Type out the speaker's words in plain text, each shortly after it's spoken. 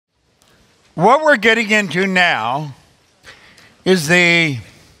What we're getting into now is the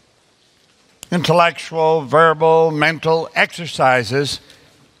intellectual, verbal, mental exercises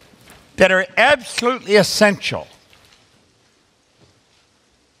that are absolutely essential.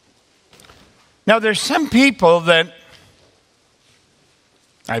 Now, there's some people that,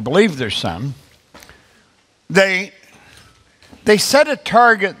 I believe there's some, they set a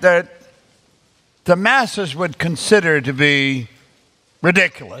target that the masses would consider to be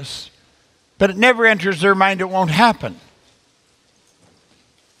ridiculous, but it never enters their mind it won't happen.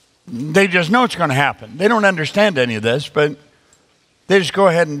 They just know it's going to happen. They don't understand any of this, but they just go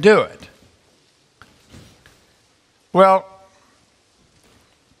ahead and do it. Well,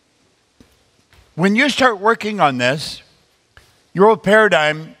 when you start working on this, your old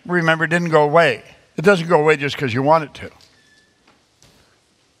paradigm, remember, didn't go away. It doesn't go away just because you want it to.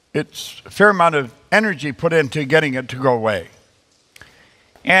 It's a fair amount of energy put into getting it to go away.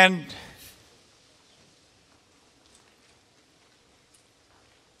 And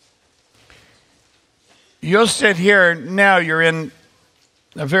you'll sit here now, you're in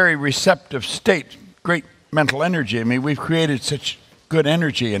a very receptive state, great mental energy. I mean, we've created such good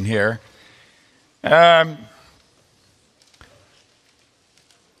energy in here.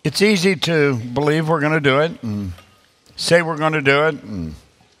 It's easy to believe we're going to do it and say we're going to do it and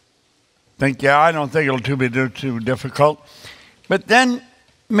think, yeah, I don't think it'll be too difficult. But then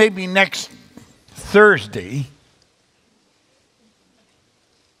maybe next Thursday,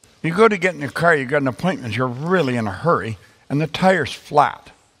 you go to get in your car, you got an appointment, you're really in a hurry, and the tire's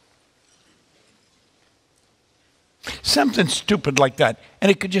flat. Something stupid like that,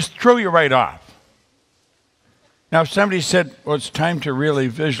 and it could just throw you right off. Now, if somebody said, well, it's time to really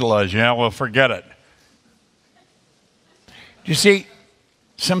visualize, yeah, well, forget it. You see,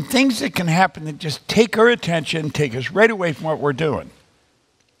 some things that can happen that just take our attention, take us right away from what we're doing.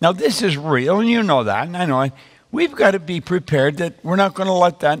 Now, this is real, and you know that, and I know it. We've got to be prepared that we're not going to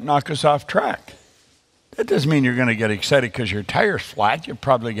let that knock us off track. That doesn't mean you're going to get excited because your tire's flat. You'll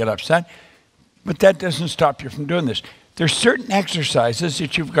probably get upset. But that doesn't stop you from doing this. There's certain exercises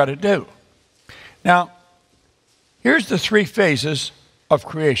that you've got to do. Now, here's the three phases of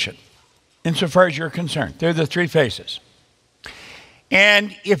creation, insofar as you're concerned. They're the three phases.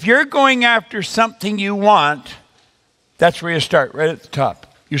 And if you're going after something you want, that's where you start, right at the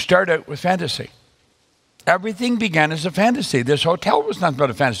top. You start out with fantasy. Everything began as a fantasy. This hotel was nothing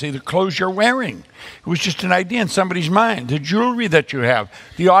but a fantasy. The clothes you're wearing, it was just an idea in somebody's mind. The jewelry that you have,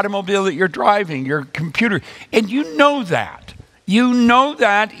 the automobile that you're driving, your computer. And you know that. You know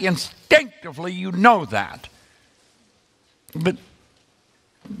that instinctively. You know that. But,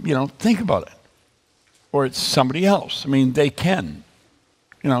 think about it. Or it's somebody else. I mean, they can.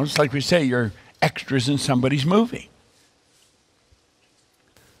 It's like we say, you're extras in somebody's movie.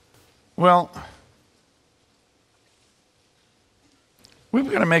 Well, we've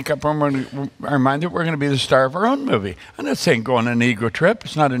got to make up our mind that we're going to be the star of our own movie. I'm not saying go on an ego trip.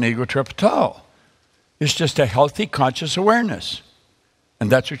 It's not an ego trip at all. It's just a healthy, conscious awareness. And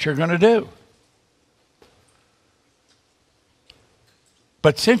that's what you're going to do.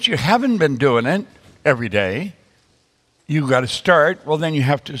 But since you haven't been doing it every day, you've got to start. Well, then you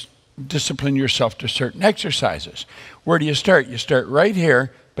have to discipline yourself to certain exercises. Where do you start? You start right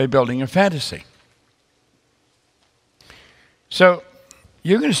here by building a fantasy. So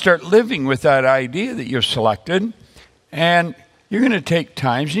you're going to start living with that idea that you've selected, and you're going to take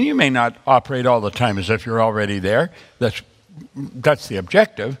times, and you may not operate all the time as if you're already there. That's the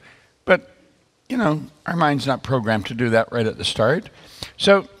objective. But, our mind's not programmed to do that right at the start.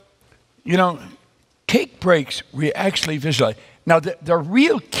 So, take breaks where you actually visualize. Now, the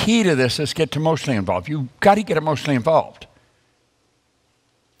real key to this is get emotionally involved. You've got to get emotionally involved.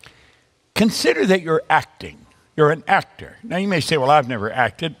 Consider that you're acting. You're an actor. Now, you may say, well, I've never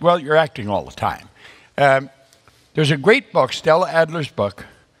acted. Well, you're acting all the time. There's a great book, Stella Adler's book,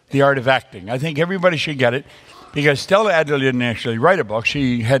 The Art of Acting. I think everybody should get it because Stella Adler didn't actually write a book.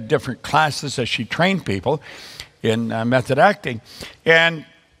 She had different classes that she trained people in method acting. And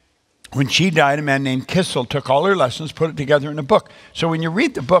when she died, a man named Kissel took all her lessons, put it together in a book. So when you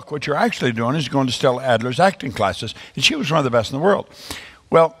read the book, what you're actually doing is going to Stella Adler's acting classes. And she was one of the best in the world.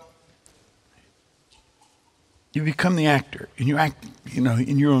 Well, you become the actor, and you act,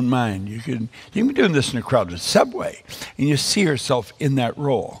 in your own mind. You can be doing this in a crowded subway, and you see yourself in that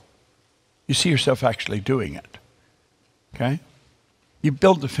role. You see yourself actually doing it. Okay? You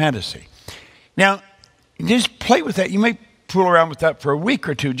build the fantasy. Now, you just play with that. You may fool around with that for a week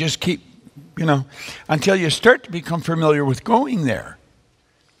or two. Just keep, until you start to become familiar with going there.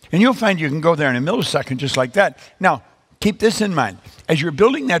 And you'll find you can go there in a millisecond just like that. Now, keep this in mind. As you're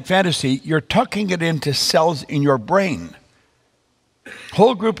building that fantasy, you're tucking it into cells in your brain.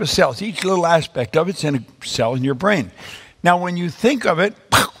 Whole group of cells, each little aspect of it's in a cell in your brain. Now, when you think of it,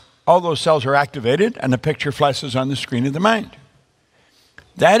 all those cells are activated and the picture flashes on the screen of the mind.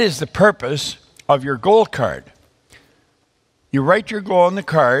 That is the purpose of your goal card. You write your goal on the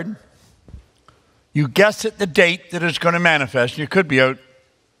card. You guess at the date that it's going to manifest. You could be out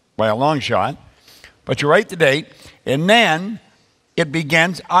by a long shot, but you write the date, and then it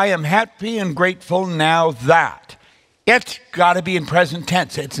begins, I am happy and grateful now that. It's got to be in present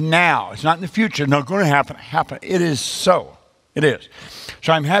tense. It's now. It's not in the future. Not going to happen. It is so. It is.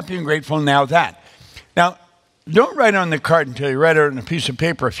 So I'm happy and grateful now that. Now, don't write on the card until you write it on a piece of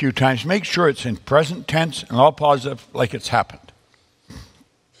paper a few times. Make sure it's in present tense and all positive, like it's happened.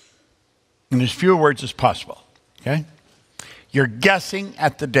 In as few words as possible. Okay? You're guessing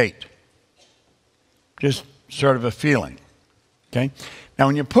at the date. Just sort of a feeling. Okay? Now,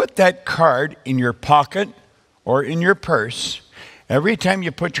 when you put that card in your pocket or in your purse, every time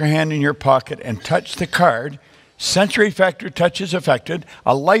you put your hand in your pocket and touch the card, sensory factor touch is affected,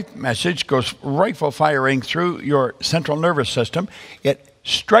 a life message goes rifle firing through your central nervous system. It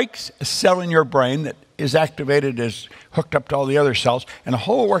strikes a cell in your brain that is activated, is hooked up to all the other cells, and the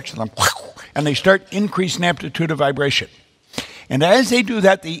whole works of them, and they start increasing amplitude of vibration. And as they do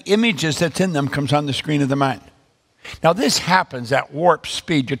that, the images that's in them comes on the screen of the mind. Now, this happens at warp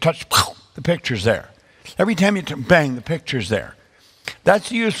speed. You touch, the picture's there. Every time you bang, the picture's there. That's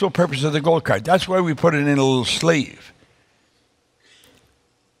the useful purpose of the gold card. That's why we put it in a little sleeve.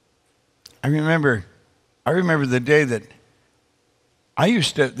 I remember the day that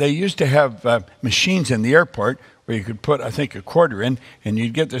they used to have machines in the airport where you could put, I think, a quarter in, and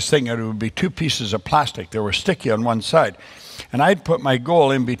you'd get this thing, and it would be two pieces of plastic. They were sticky on one side. And I'd put my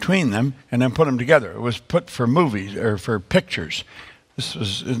goal in between them and then put them together. It was put for movies or for pictures.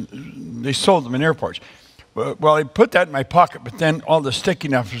 They sold them in airports. Well, I'd put that in my pocket, but then all the sticky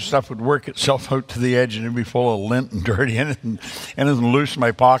stuff would work itself out to the edge, and it'd be full of lint and dirty in it, and anything loose in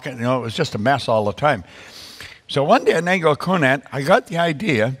my pocket. You know, it was just a mess all the time. So one day at Nangle Conant, I got the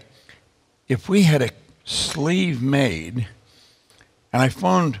idea, if we had a sleeve made, and I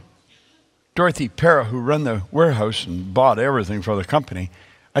phoned Dorothy Pera, who ran the warehouse and bought everything for the company.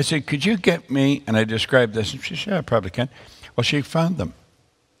 I said, could you get me, and I described this, and she said, yeah, I probably can. Well, she found them.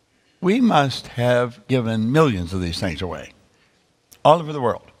 We must have given millions of these things away, all over the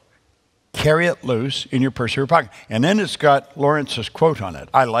world. Carry it loose in your purse or your pocket. And then it's got Lawrence's quote on it.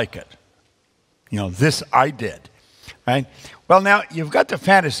 I like it. You know, this I did. Right? Well, now you've got the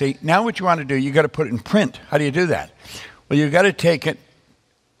fantasy. Now what you want to do, you've got to put it in print. How do you do that? Well, you've got to take it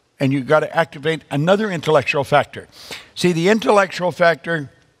and you've got to activate another intellectual factor. See, the intellectual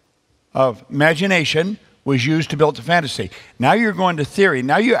factor of imagination was used to build the fantasy. Now you're going to theory.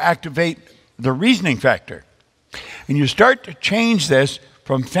 Now you activate the reasoning factor. And you start to change this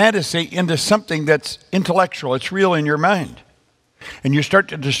from fantasy into something that's intellectual. It's real in your mind. And you start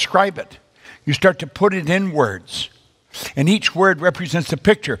to describe it. You start to put it in words. And each word represents a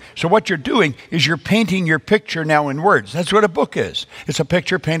picture. So what you're doing is you're painting your picture now in words. That's what a book is. It's a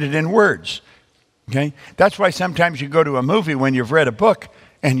picture painted in words. Okay? That's why sometimes you go to a movie when you've read a book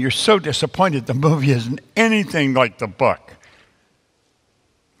and you're so disappointed the movie isn't anything like the book.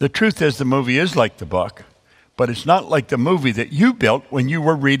 The truth is the movie is like the book, but it's not like the movie that you built when you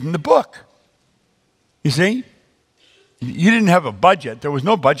were reading the book. You see? You didn't have a budget. There was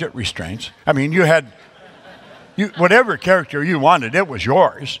no budget restraints. I mean, you had whatever character you wanted, it was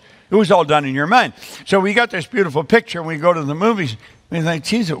yours. It was all done in your mind. So we got this beautiful picture, and we go to the movies, and we think,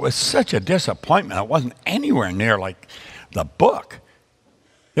 geez, it was such a disappointment. It wasn't anywhere near like the book.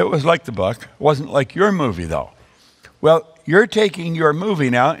 It was like the book. It wasn't like your movie, though. Well, you're taking your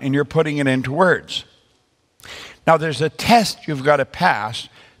movie now, and you're putting it into words. Now, there's a test you've got to pass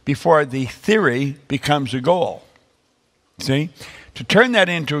before the theory becomes a goal. See? To turn that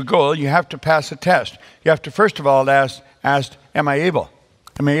into a goal, you have to pass a test. You have to, first of all, ask, am I able?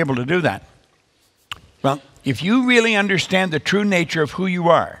 Am I able to do that? Well, if you really understand the true nature of who you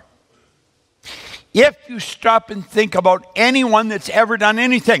are, if you stop and think about anyone that's ever done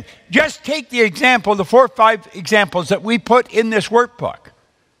anything, just take the example, the 4 or 5 examples that we put in this workbook.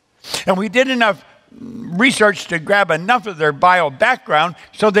 And we did enough research to grab enough of their bio background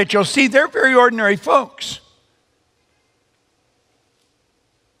so that you'll see they're very ordinary folks.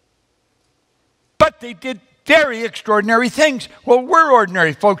 But they did very extraordinary things. Well, we're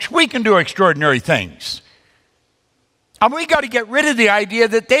ordinary folks. We can do extraordinary things. And we got to get rid of the idea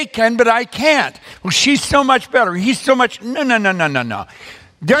that they can, but I can't. Well, she's so much better. He's so much... No.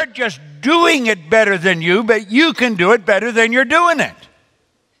 They're just doing it better than you, but you can do it better than you're doing it.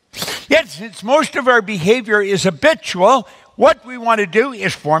 Yet, since most of our behavior is habitual, what we want to do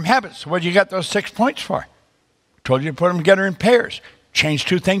is form habits. What you got those 6 points for? I told you to put them together in pairs. Change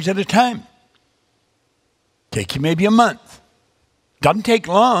 2 things at a time. Take you maybe a month. Doesn't take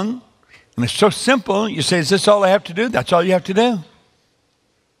long. And it's so simple. You say, is this all I have to do? That's all you have to do.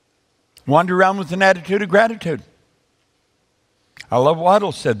 Wander around with an attitude of gratitude. I love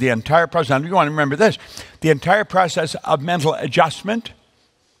Waddle said the entire process, and you want to remember this, the entire process of mental adjustment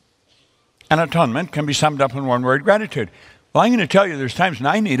and atonement can be summed up in one word, gratitude. Well, I'm going to tell you there's times when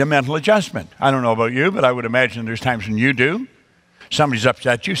I need a mental adjustment. I don't know about you, but I would imagine there's times when you do. Somebody's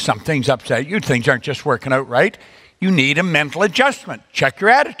upset you, something's upset you, things aren't just working out right. You need a mental adjustment. Check your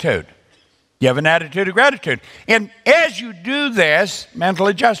attitude. You have an attitude of gratitude. And as you do this mental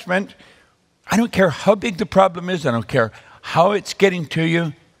adjustment, I don't care how big the problem is, I don't care how it's getting to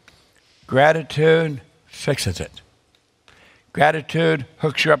you, gratitude fixes it. Gratitude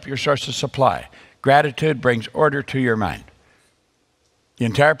hooks you up your source of supply. Gratitude brings order to your mind. The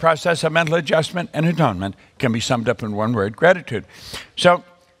entire process of mental adjustment and atonement can be summed up in one word, gratitude. So,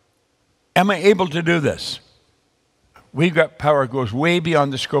 am I able to do this? We've got power that goes way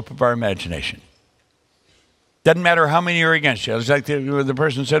beyond the scope of our imagination. Doesn't matter how many are against you. It's like the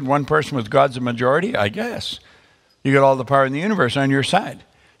person said, one person with God's a majority, I guess. You got all the power in the universe on your side.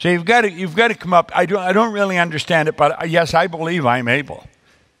 So you've got to come up. I don't really understand it, but yes, I believe I'm able.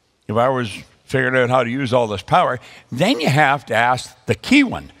 If I was figuring out how to use all this power, then you have to ask the key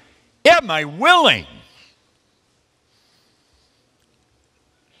one. Am I willing?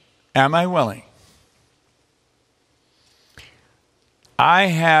 Am I willing? I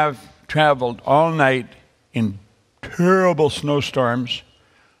have traveled all night in terrible snowstorms,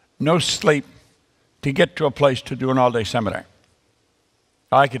 no sleep, to get to a place to do an all-day seminar.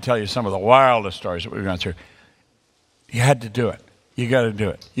 I could tell you some of the wildest stories that we've gone through. You had to do it. You got to do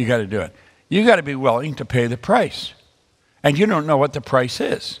it. You got to do it. You got to be willing to pay the price. And you don't know what the price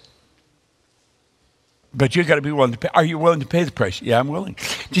is. But you got to be willing to pay. Are you willing to pay the price? Yeah, I'm willing.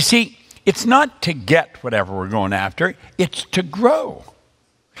 You see, it's not to get whatever we're going after. It's to grow.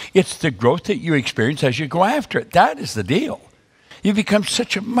 It's the growth that you experience as you go after it. That is the deal. You become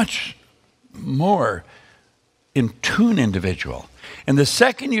such a much more in tune individual. And the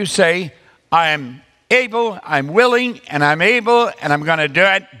second you say, I'm able, I'm willing, and I'm able, and I'm going to do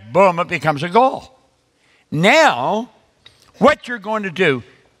it, boom, it becomes a goal. Now, what you're going to do,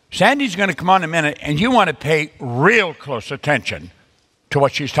 Sandy's going to come on in a minute, and you want to pay real close attention to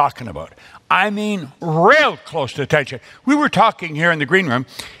what she's talking about. I mean, real close attention. We were talking here in the green room,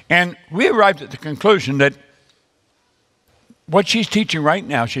 and we arrived at the conclusion that what she's teaching right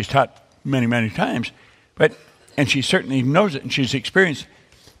now, she's taught many, many times, and she certainly knows it and she's experienced.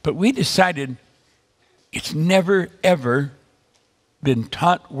 But we decided it's never, ever been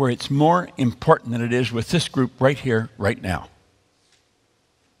taught where it's more important than it is with this group right here, right now.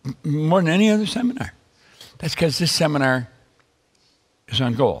 More than any other seminar. That's because this seminar is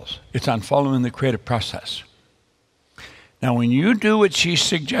on goals. It's on following the creative process. Now, when you do what she's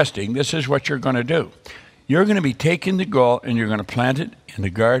suggesting, this is what you're going to do. You're going to be taking the goal and you're going to plant it in the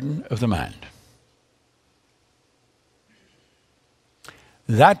garden of the mind.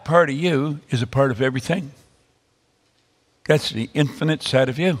 That part of you is a part of everything. That's the infinite side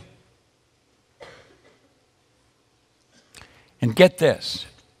of you. And get this,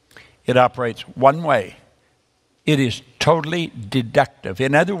 it operates one way. It is totally deductive.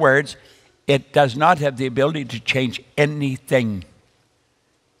 In other words, it does not have the ability to change anything.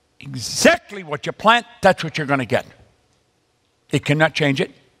 Exactly what you plant, that's what you're going to get. It cannot change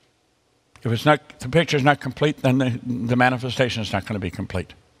it. If it's not, the picture's not complete, then the manifestation is not going to be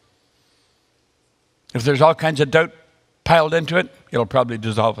complete. If there's all kinds of doubt piled into it, it'll probably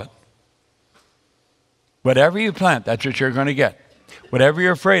dissolve it. Whatever you plant, that's what you're going to get. Whatever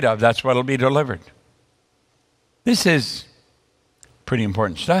you're afraid of, that's what will be delivered. This is pretty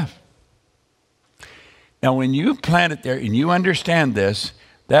important stuff. Now, when you plant it there and you understand this,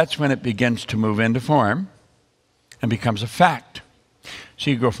 that's when it begins to move into form and becomes a fact. So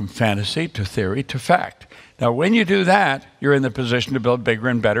you go from fantasy to theory to fact. Now, when you do that, you're in the position to build bigger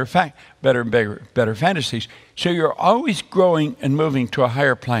and better better fantasies. So you're always growing and moving to a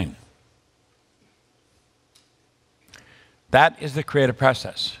higher plane. That is the creative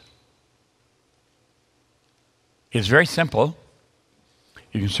process. It's very simple.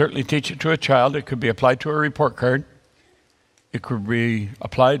 You can certainly teach it to a child. It could be applied to a report card. It could be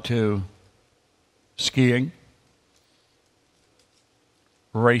applied to skiing,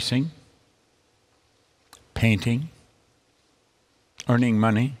 racing, painting, earning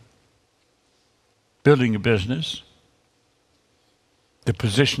money, building a business, the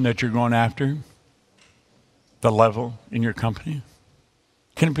position that you're going after, the level in your company,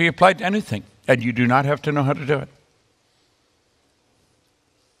 can be applied to anything, and you do not have to know how to do it.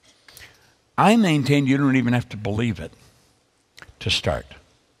 I maintain you don't even have to believe it to start.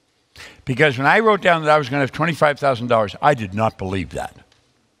 Because when I wrote down that I was going to have $25,000, I did not believe that.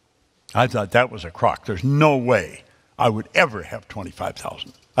 I thought that was a crock. There's no way I would ever have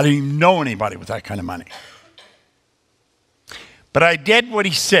 $25,000. I didn't even know anybody with that kind of money. But I did what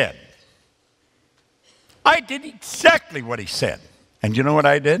he said. I did exactly what he said. And you know what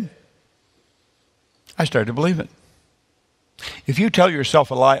I did? I started to believe it. If you tell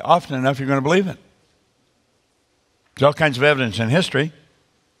yourself a lie often enough, you're going to believe it. There's all kinds of evidence in history.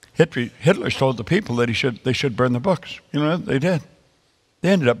 Hitler told the people that they should burn the books. You know, they did. They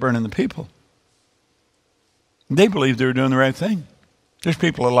ended up burning the people. They believed they were doing the right thing. There's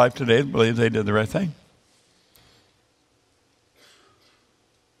people alive today that believe they did the right thing.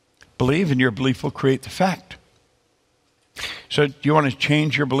 Believe, and your belief will create the fact. So do you want to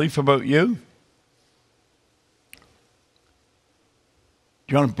change your belief about you?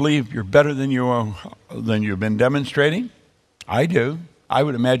 Do you want to believe you're better than you've been demonstrating? I do. I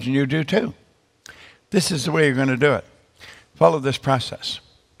would imagine you do too. This is the way you're going to do it. Follow this process.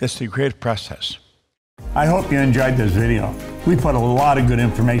 This is the creative process. I hope you enjoyed this video. We put a lot of good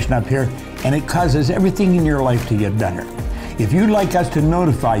information up here, and it causes everything in your life to get better. If you'd like us to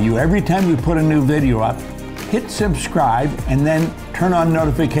notify you every time we put a new video up, hit subscribe and then turn on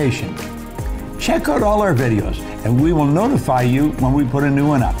notifications. Check out all our videos, and we will notify you when we put a new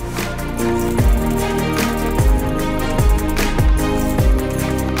one up.